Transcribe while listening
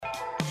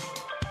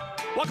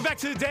Welcome back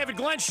to the David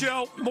Glenn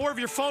Show. More of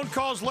your phone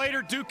calls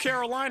later. Duke,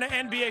 Carolina,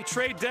 NBA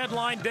trade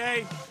deadline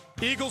day.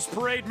 Eagles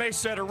parade may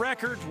set a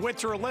record.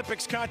 Winter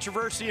Olympics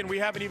controversy, and we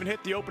haven't even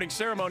hit the opening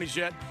ceremonies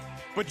yet.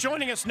 But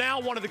joining us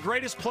now, one of the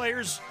greatest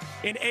players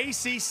in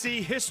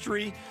ACC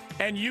history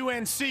and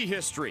UNC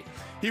history.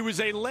 He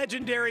was a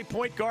legendary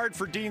point guard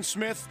for Dean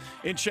Smith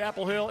in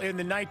Chapel Hill in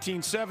the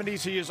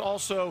 1970s. He is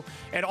also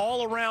an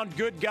all-around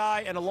good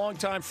guy and a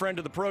longtime friend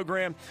of the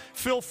program.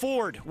 Phil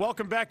Ford,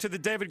 welcome back to the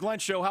David Glenn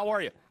Show. How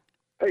are you?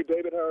 Hey,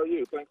 David, how are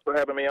you? Thanks for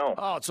having me on.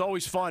 Oh, it's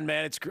always fun,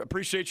 man.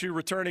 Appreciate you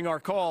returning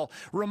our call.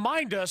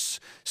 Remind us,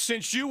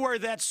 since you were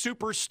that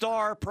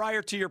superstar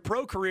prior to your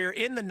pro career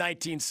in the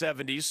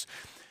 1970s,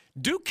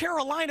 Duke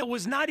Carolina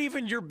was not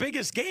even your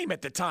biggest game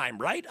at the time,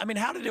 right? I mean,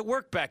 how did it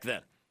work back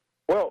then?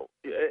 Well,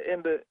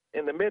 in the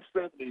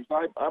mid-'70s,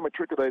 I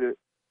matriculated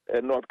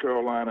at North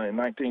Carolina in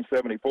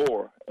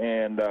 1974,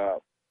 and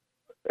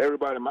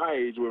everybody my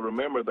age will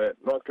remember that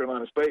North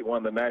Carolina State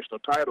won the national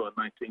title in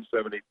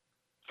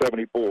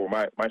 1974,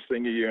 my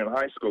senior year in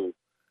high school.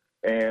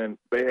 And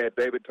they had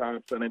David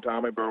Thompson and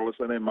Tommy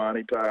Burleson and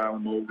Monty Tile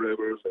and Mo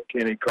Rivers and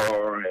Kenny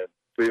Carr and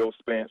Phil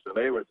Spence, and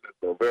they were just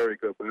a very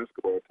good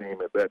basketball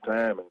team at that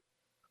time. And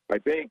I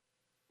think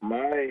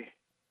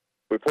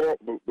before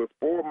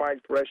my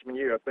freshman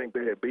year, I think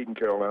they had beaten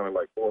Carolina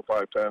like 4 or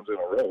 5 times in a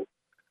row.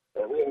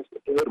 And we actually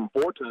played them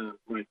 4 times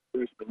my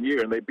freshman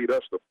year, and they beat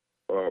us the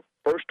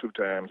first 2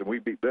 times, and we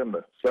beat them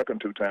the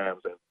second 2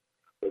 times. And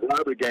the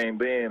rivalry game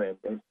then, and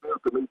still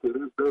to me to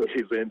this day,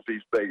 is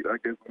NC State. I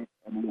guess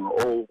I'm a little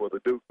old for the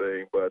Duke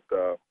thing, but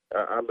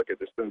I look at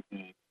the State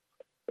game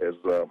as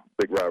a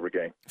big rivalry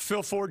game.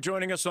 Phil Ford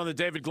joining us on the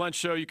David Glenn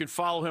Show. You can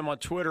follow him on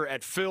Twitter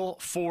at Phil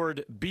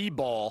Ford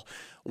B-Ball.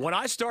 When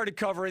I started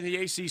covering the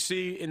ACC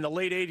in the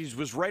late 80s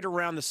was right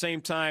around the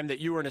same time that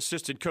you were an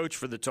assistant coach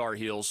for the Tar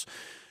Heels.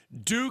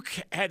 Duke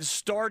had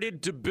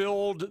started to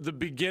build the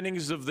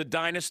beginnings of the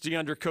dynasty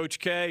under Coach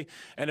K,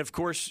 and of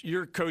course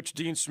your coach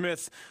Dean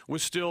Smith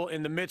was still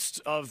in the midst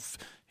of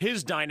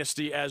his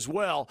dynasty as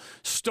well.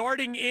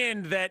 Starting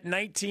in that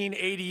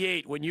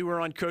 1988 when you were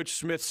on Coach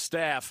Smith's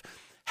staff,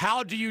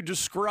 how do you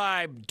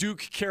describe Duke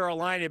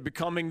Carolina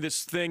becoming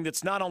this thing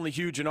that's not only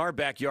huge in our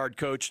backyard,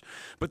 Coach,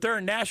 but there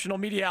are national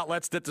media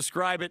outlets that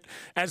describe it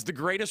as the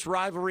greatest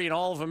rivalry in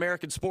all of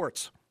American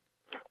sports?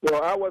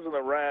 Well, I wasn't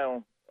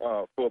around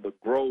for the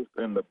growth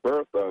and the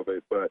birth of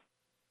it, but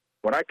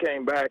when I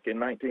came back in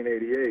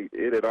 1988,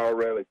 it had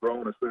already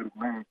grown a set of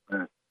legs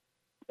that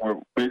were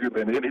bigger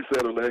than any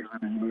set of legs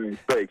in the United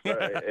States.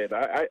 And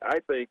I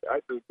think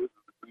this is the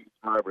biggest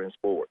rivalry in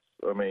sports.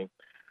 I mean,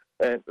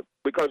 and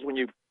because when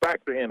you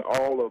factor in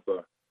all of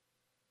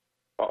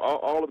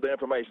the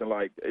information,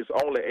 like it's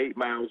only 8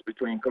 miles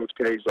between Coach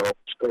K's office,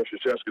 Coach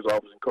Krzyzewski's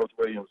office, and Coach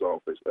Williams'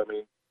 office. I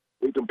mean,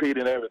 we compete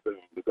in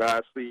everything. The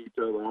guys see each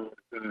other all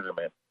the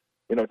time,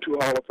 and 2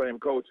 Hall of Fame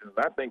coaches. And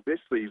I think this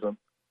season,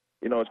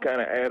 it's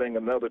kind of adding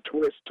another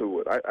twist to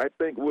it. I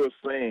think we're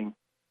seeing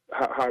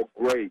how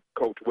great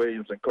Coach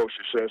Williams and Coach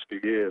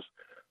Krzyzewski is,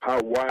 how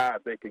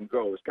wide they can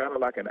go. It's kind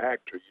of like an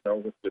actor,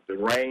 with the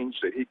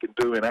range that he can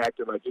do in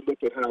acting. Like you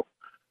look at how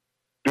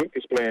Duke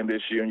is playing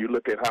this year, and you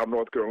look at how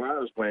North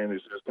Carolina is playing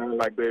this year, it's kind of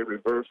like they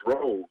reverse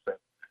roles. And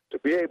to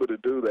be able to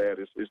do that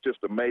is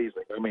just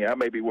amazing. I mean, I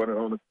may be one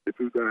of the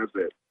few guys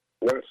that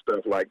watch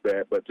stuff like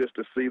that, but just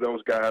to see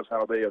those guys,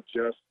 how they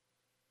adjust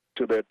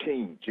to their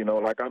teams,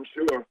 like I'm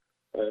sure,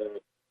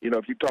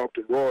 if you talk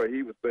to Roy,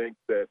 he would think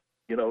that,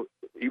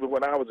 even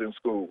when I was in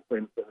school,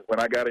 when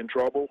I got in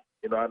trouble,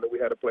 I knew we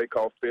had a play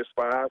called Fist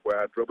 5 where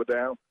I dribble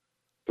down,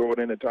 throw it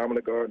in the Tommy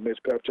LaGarde, Mitch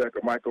Kupchak,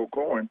 or Michael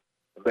Corn.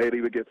 They'd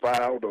either get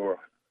fouled or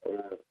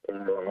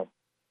go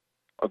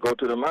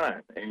to the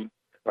line. And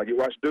like you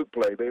watch Duke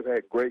play, they've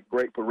had great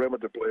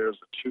perimeter players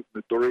shooting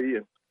the 3,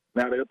 and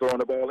now they're throwing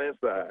the ball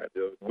inside.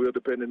 We're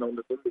depending on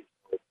the 3.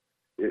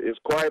 It's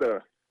quite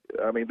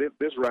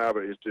this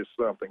rivalry is just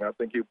something. I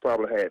think you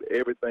probably had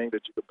everything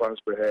that you could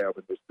possibly have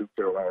in this Duke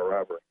Carolina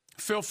rivalry.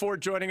 Phil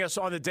Ford joining us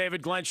on the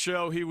David Glenn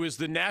Show. He was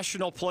the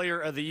National Player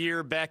of the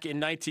Year back in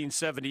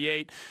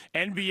 1978,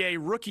 NBA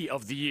Rookie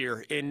of the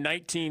Year in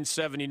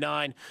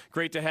 1979.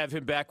 Great to have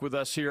him back with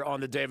us here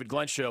on the David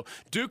Glenn Show.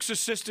 Duke's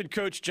assistant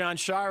coach Jon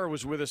Scheyer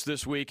was with us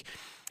this week,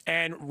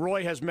 and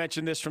Roy has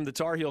mentioned this from the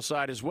Tar Heel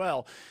side as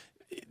well.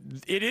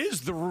 It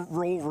is the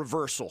role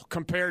reversal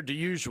compared to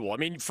usual. I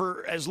mean,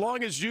 for as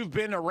long as you've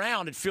been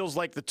around, it feels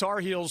like the Tar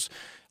Heels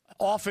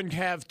often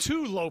have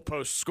 2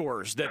 low-post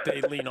scorers that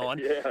they lean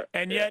on,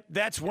 and yet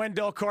that's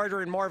Wendell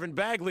Carter and Marvin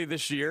Bagley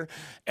this year.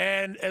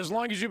 And as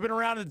long as you've been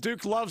around, the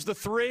Duke loves the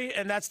 3,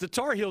 and that's the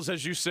Tar Heels,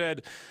 as you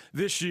said,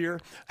 this year.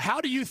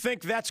 How do you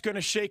think that's going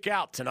to shake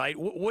out tonight?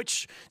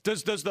 Which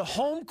does the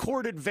home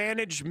court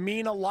advantage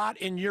mean a lot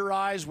in your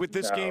eyes with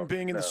this game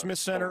being in the Smith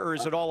Center, or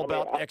is it all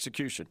about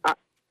execution?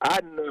 I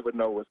never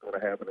know what's going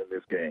to happen in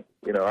this game.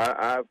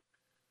 I've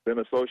been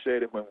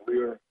associated when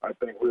I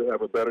think we'll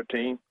have a better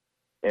team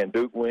and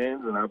Duke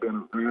wins, and I've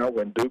been around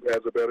when Duke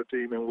has a better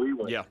team and we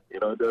win. Yeah.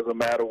 It doesn't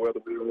matter whether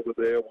we're over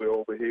there, we're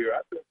over here.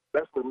 I think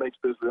that's what makes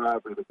this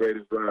rivalry the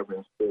greatest rivalry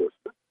in sports.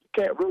 You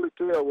can't really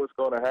tell what's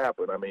going to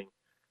happen. I mean,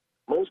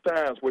 most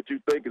times what you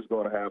think is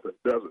going to happen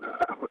doesn't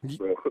happen.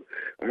 So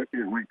I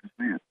can't wait to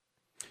see it.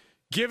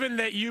 Given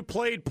that you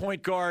played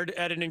point guard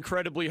at an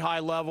incredibly high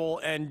level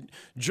and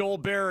Joel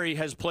Berry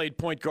has played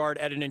point guard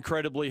at an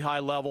incredibly high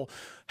level,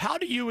 how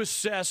do you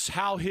assess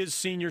how his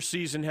senior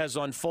season has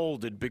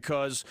unfolded?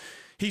 Because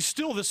he's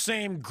still the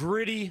same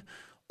gritty,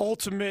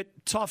 ultimate,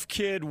 tough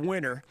kid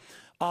winner,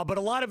 but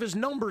a lot of his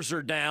numbers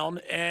are down,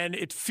 and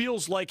it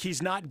feels like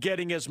he's not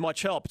getting as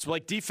much help. It's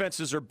like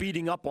defenses are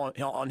beating up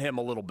on him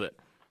a little bit.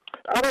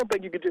 I don't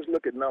think you can just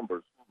look at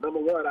numbers. Number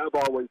one, I've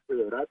always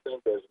said, I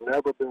think there's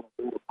never been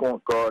a better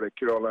point guard at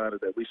Carolina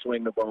that we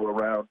swing the ball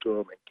around to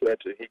him and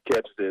catch it. He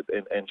catches it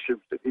and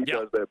shoots it. He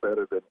does that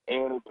better than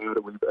anybody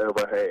we've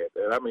ever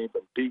had. And I mean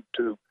from deep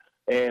too,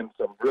 and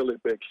some really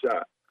big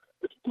shots.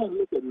 But you can't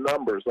look at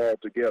numbers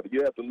altogether.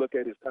 You have to look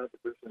at his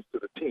contributions to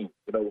the team,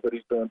 you know, what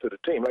he's done to the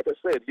team. Like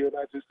I said, you and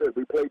I just said,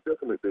 we played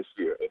differently this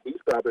year. And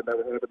he's probably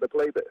never haven't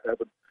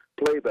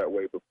played that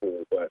way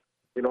before. But,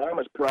 you know, I'm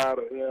as proud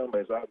of him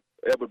as I've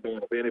ever been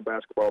of any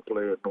basketball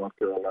player in North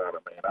Carolina,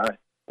 man.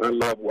 I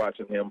love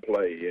watching him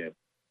play, and,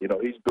 you know,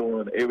 he's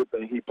doing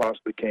everything he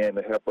possibly can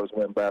to help us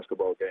win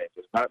basketball games.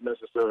 It's not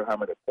necessarily how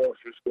many points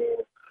you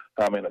score,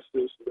 how many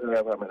assists you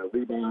have, how many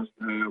rebounds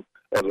you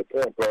have. As a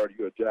point guard,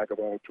 you're a jack of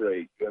all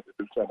trades. You have to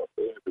do some of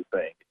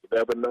everything. You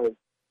never know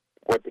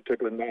what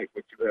particular night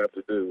what you have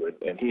to do,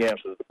 and he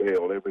answers the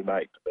bell every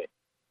night to me.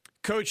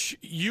 Coach,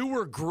 you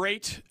were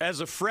great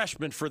as a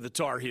freshman for the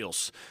Tar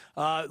Heels.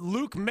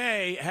 Luke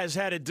May has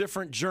had a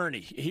different journey.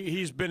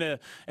 He's been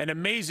an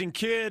amazing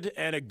kid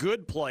and a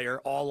good player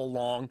all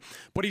along,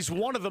 but he's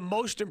one of the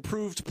most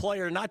improved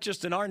players, not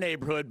just in our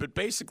neighborhood, but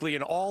basically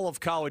in all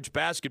of college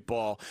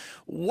basketball.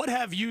 What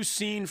have you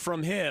seen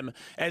from him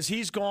as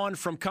he's gone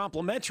from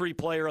complimentary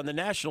player on the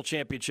national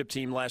championship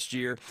team last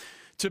year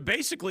to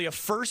basically a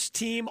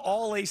first-team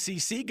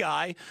All-ACC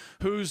guy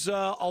who's,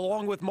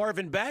 along with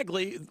Marvin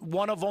Bagley,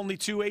 one of only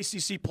two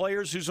ACC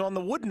players who's on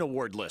the Wooden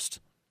Award list?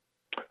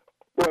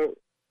 Well,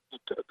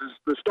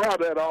 to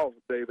start that off,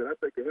 David, I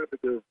think you have to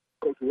give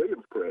Coach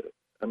Williams credit.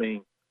 I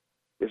mean,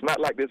 it's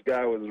not like this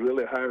guy was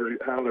really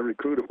highly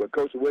recruited, but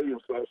Coach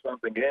Williams saw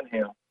something in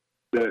him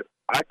that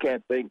I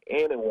can't think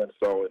anyone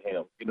saw in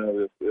him. You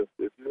know, if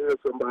you hear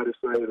somebody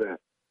say that,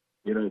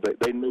 you know,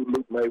 they knew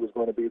Luke May was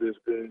going to be this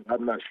good,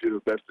 I'm not sure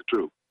if that's the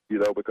truth, you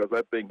know, because I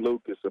think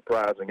Luke is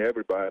surprising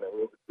everybody. And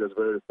we're just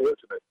very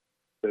fortunate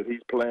that he's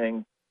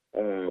playing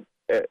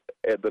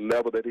at the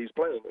level that he's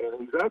playing.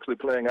 And he's actually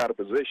playing out of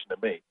position to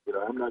me. You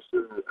know, I'm not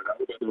sure,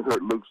 I don't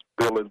hurt Luke's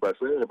feelings by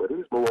saying it, but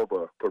he's more of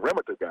a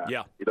perimeter guy,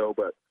 you know,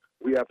 but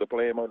we have to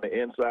play him on the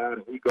inside,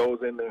 and he goes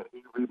in there and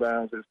he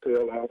rebounds his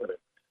tail off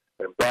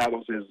and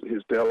battles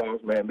his tail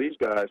off. Man, these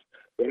guys,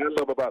 what I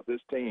love about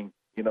this team,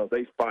 you know,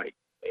 they fight.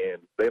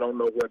 And they don't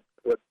know what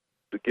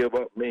to give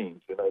up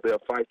means. You know, they'll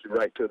fight you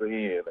right to the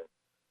end. And,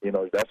 you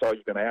know, that's all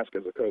you can ask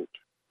as a coach.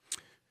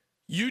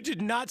 You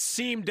did not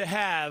seem to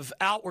have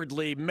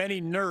outwardly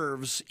many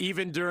nerves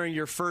even during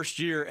your first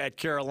year at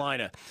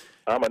Carolina.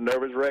 I'm a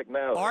nervous wreck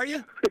now. Are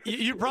you?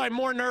 You're probably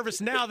more nervous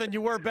now than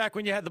you were back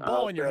when you had the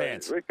ball in your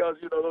hands. Because,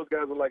 you know, those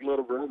guys are like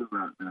little brothers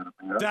out there.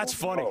 Man. That's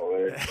funny.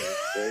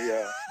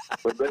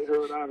 But they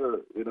heard I heard.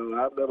 You know,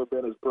 I've never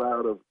been as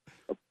proud of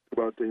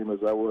our team as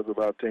I was of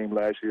our team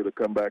last year to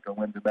come back and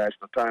win the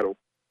national title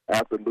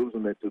after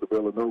losing it to the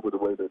Villanova the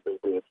way that they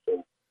did.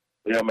 So,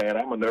 yeah, man,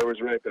 I'm a nervous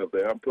wreck up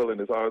there. I'm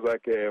pulling as hard as I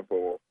can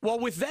for them. Well,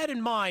 with that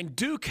in mind,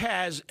 Duke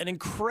has an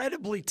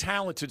incredibly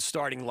talented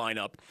starting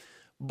lineup,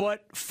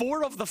 but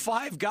 4 of the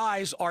 5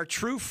 guys are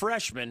true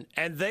freshmen,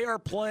 and they are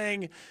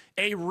playing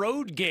a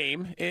road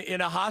game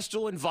in a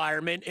hostile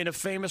environment in a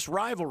famous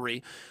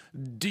rivalry.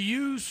 Do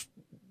you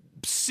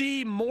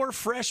see more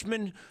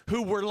freshmen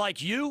who were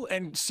like you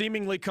and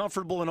seemingly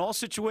comfortable in all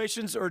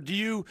situations, or do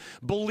you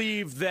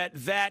believe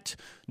that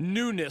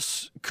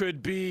newness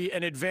could be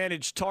an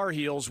advantage Tar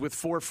Heels with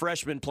 4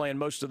 freshmen playing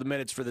most of the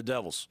minutes for the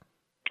Devils?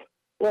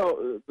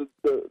 Well,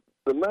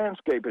 the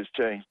landscape has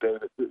changed,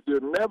 David.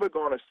 You're never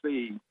going to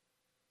see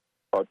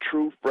a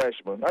true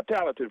freshman, a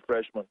talented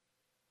freshman,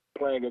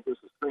 playing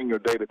against a senior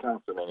David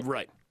Thompson anymore.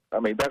 Right. I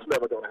mean, that's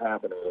never going to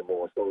happen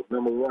anymore. So,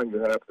 number one, you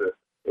have to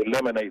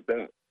eliminate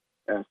that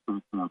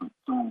aspect of it.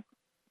 So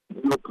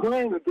you're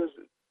playing against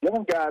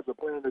young guys are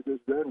playing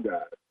against young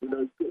guys. You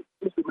know,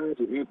 just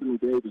imagine Anthony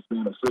Davis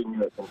being a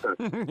senior at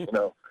Kentucky. You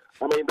know,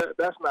 I mean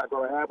that's not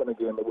going to happen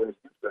again the way it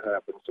used to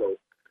happen. So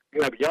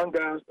you have young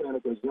guys playing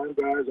against young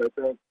guys.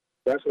 I think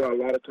that's why a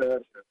lot of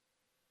times,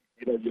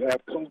 you know, you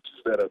have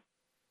coaches that are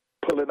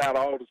pulling out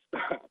all the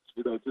stops.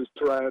 You know, just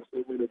trying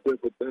so many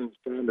different things,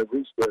 trying to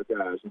reach their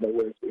guys. You know,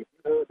 if you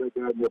have that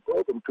guy in your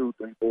program 2,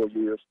 3, 4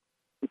 years,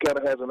 he kind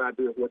of has an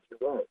idea of what you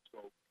want.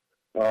 So.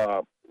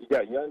 You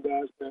got young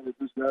guys playing with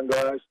these young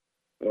guys.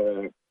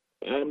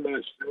 I'm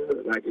not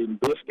sure, like in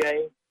this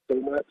game, so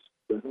much.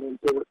 The home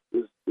court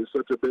is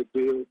such a big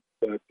deal.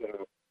 But,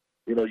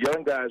 you know,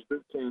 young guys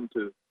do tend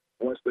to,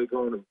 once they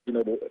go in, you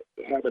know,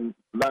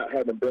 not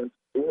having been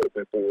through it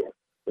before,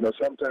 you know,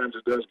 sometimes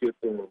it does get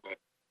through them. But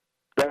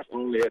that's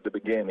only at the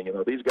beginning. You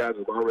know, these guys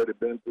have already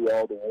been through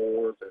all the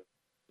wars and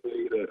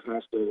played at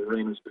hostile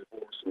arenas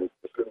before, so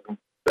it's going to be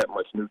that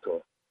much new to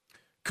them.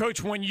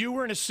 Coach, when you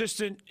were an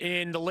assistant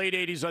in the late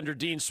 80s under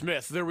Dean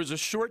Smith, there was a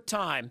short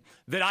time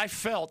that I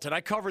felt, and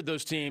I covered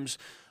those teams,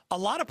 a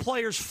lot of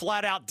players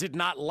flat out did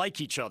not like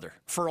each other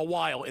for a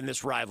while in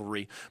this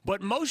rivalry.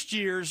 But most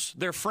years,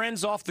 they're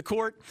friends off the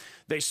court.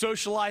 They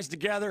socialize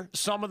together.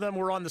 Some of them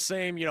were on the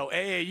same,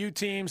 AAU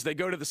teams. They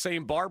go to the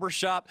same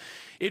barbershop.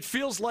 It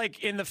feels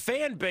like in the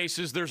fan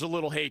bases, there's a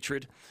little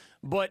hatred.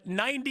 But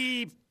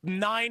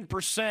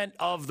 99%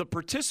 of the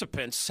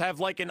participants have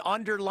like an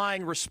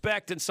underlying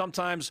respect and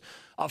sometimes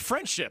a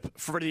friendship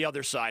for the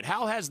other side.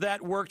 How has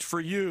that worked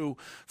for you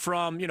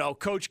from,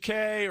 Coach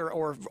K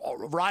or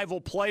rival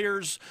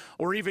players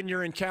or even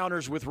your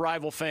encounters with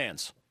rival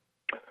fans?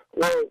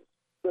 Well,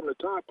 from the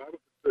top, I would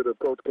consider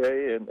Coach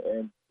K and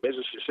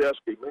Mrs.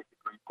 Krzyzewski making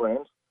great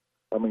friends.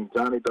 I mean,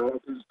 Johnny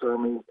Dawkins,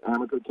 Tommy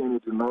Amica, Kenny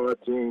Denard,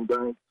 Gene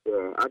Banks.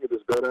 I could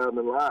just go down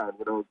the line,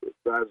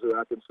 guys that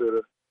I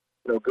consider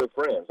good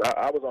friends.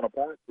 I was on a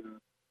podcast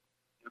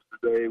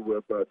yesterday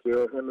with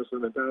Gerald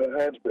Henderson and Tyler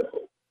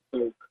Hansbrough.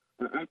 So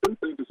I do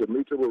think it's a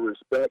mutual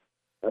respect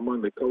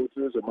among the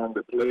coaches, among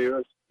the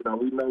players.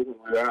 We know when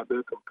we're out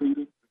there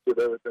competing, we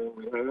give everything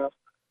we have.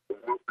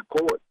 But off the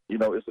court,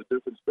 it's a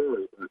different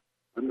story. But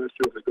I'm not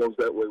sure if it goes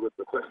that way with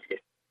the fans.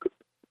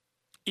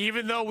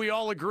 Even though we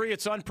all agree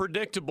it's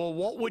unpredictable,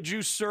 what would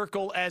you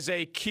circle as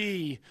a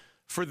key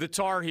for the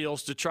Tar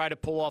Heels to try to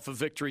pull off a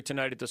victory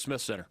tonight at the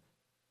Smith Center?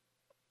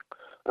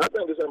 I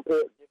think it's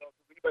important, to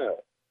rebound.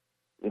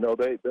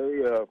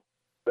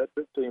 That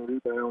 15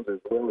 rebounds as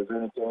well as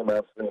any team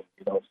I've seen.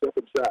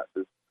 Second shots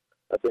is,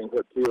 I think,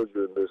 what kills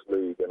you in this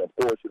league. And, of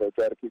course,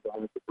 try to keep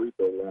on the free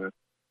throw line,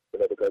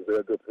 because they're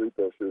a good free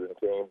throw shooting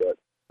team. But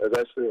as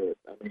I said,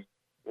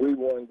 we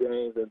won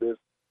games in this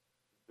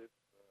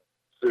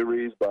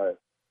series by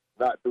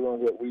not doing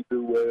what we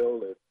do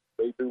well, and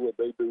they do what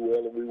they do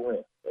well, and we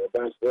win, and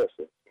vice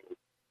versa.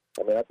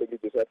 I think you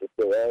just have to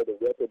throw all the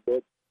record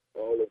books,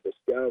 all of the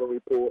scouting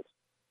reports,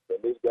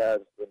 and these guys,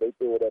 when they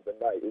throw it up at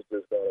night, it's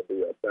just going to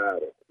be a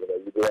battle.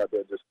 You go out there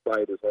and just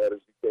fight as hard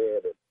as you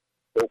can, and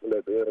hopefully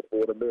at the end of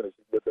 40 minutes,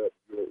 you look up,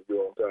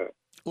 you're on top.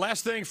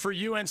 Last thing for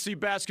UNC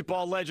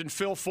basketball legend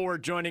Phil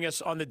Ford joining us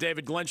on the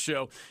David Glenn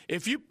Show.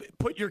 If you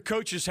put your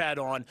coach's hat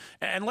on,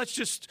 and let's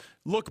just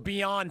look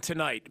beyond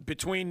tonight,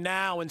 between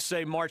now and,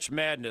 say, March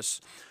Madness,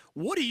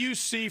 what do you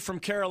see from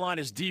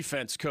Carolina's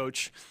defense,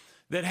 Coach,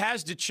 that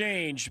has to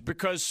change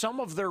because some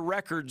of their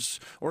records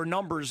or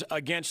numbers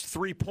against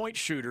three-point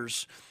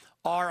shooters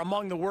are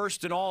among the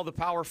worst in all the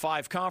Power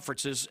 5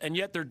 conferences, and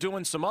yet they're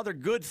doing some other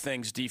good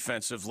things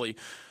defensively.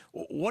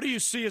 What do you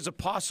see as a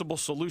possible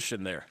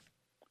solution there?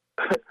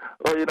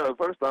 Well,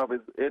 first off,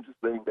 it's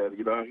interesting that,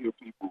 I hear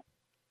people,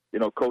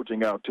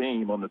 coaching our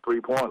team on the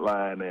three-point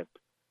line, and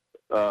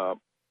I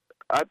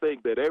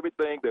think that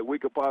everything that we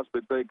could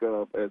possibly think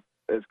of as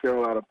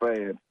Carolina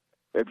fans,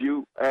 if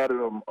you added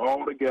them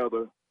all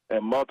together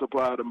and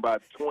multiply them by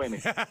 20,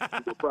 you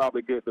will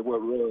probably get to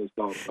what Roy is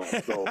talking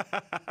about. So,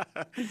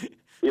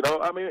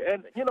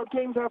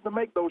 teams have to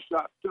make those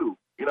shots too.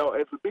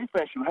 As a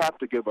defense, you have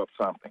to give up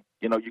something.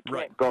 You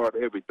can't guard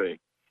everything.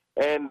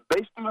 And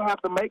they still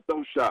have to make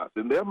those shots.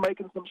 And they're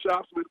making some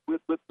shots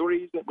with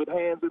threes and with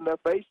hands in their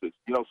faces.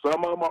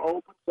 Some of them are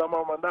open, some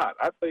of them are not.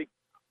 I think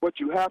what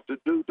you have to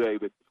do,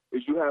 David,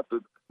 is you have to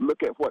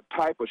look at what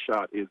type of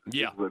shot is it.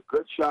 Yeah. Is it a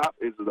good shot?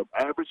 Is it an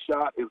average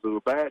shot? Is it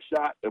a bad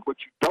shot? And what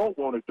you don't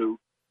want to do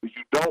is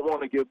you don't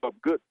want to give up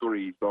good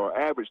threes or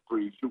average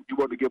threes. You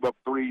want to give up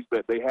threes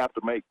that they have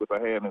to make with a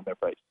hand in their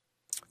face.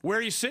 Where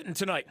are you sitting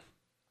tonight?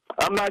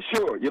 I'm not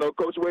sure.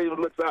 Coach Williams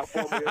looks out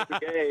for me at the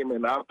game,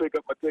 and I'll pick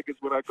up my tickets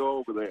when I go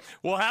over there.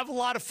 Well, have a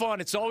lot of fun.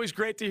 It's always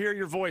great to hear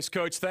your voice,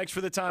 Coach. Thanks for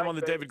the time on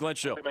the David Glenn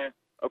Show. Hey, man.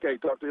 Okay,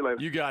 talk to you later.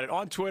 You got it.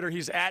 On Twitter,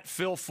 he's at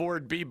Phil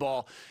Ford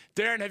B-Ball.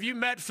 Darren, have you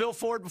met Phil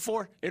Ford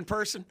before in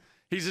person?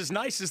 He's as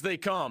nice as they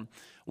come.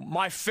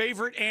 My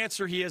favorite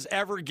answer he has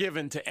ever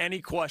given to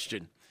any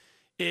question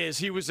is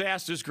he was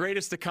asked his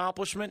greatest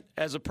accomplishment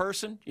as a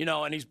person,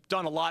 and he's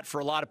done a lot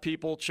for a lot of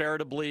people,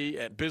 charitably,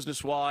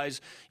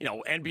 business-wise,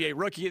 NBA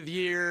Rookie of the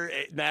Year,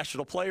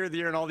 National Player of the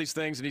Year, and all these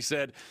things. And he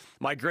said,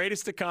 my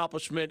greatest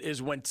accomplishment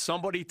is when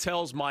somebody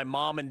tells my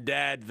mom and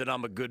dad that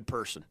I'm a good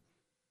person.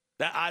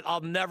 I'll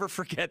never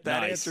forget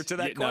that answer to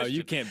that question. No,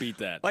 you can't beat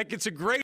that. Like, it's a great